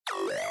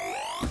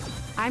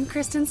I'm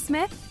Kristen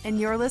Smith, and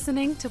you're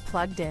listening to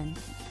Plugged In.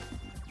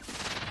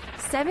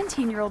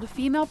 17-year-old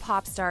female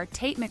pop star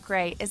Tate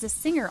McRae is a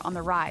singer on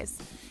the rise.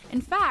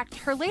 In fact,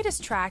 her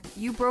latest track,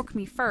 You Broke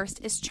Me First,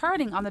 is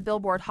charting on the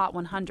Billboard Hot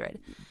 100.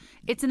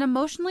 It's an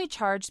emotionally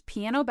charged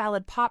piano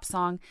ballad pop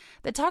song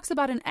that talks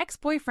about an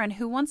ex-boyfriend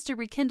who wants to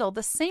rekindle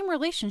the same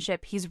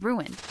relationship he's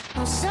ruined.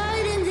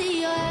 Outside in the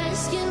yard,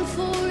 asking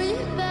for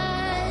it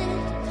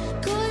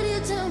back. Could you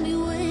tell me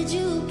where'd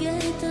you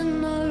get the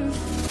nerve?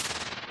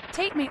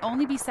 Tate may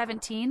only be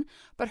 17,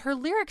 but her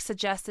lyrics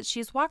suggest that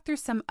she's walked through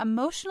some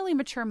emotionally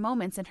mature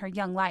moments in her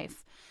young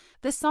life.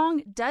 The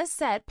song does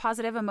set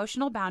positive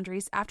emotional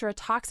boundaries after a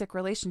toxic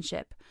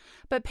relationship,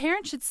 but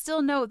parents should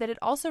still know that it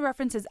also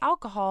references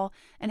alcohol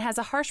and has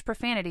a harsh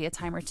profanity a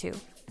time or two.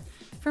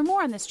 For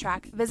more on this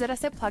track, visit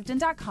us at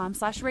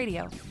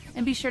pluggedin.com/radio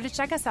and be sure to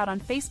check us out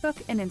on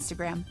Facebook and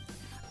Instagram.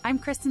 I'm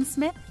Kristen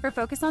Smith for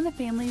Focus on the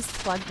Family's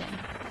Plugged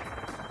In.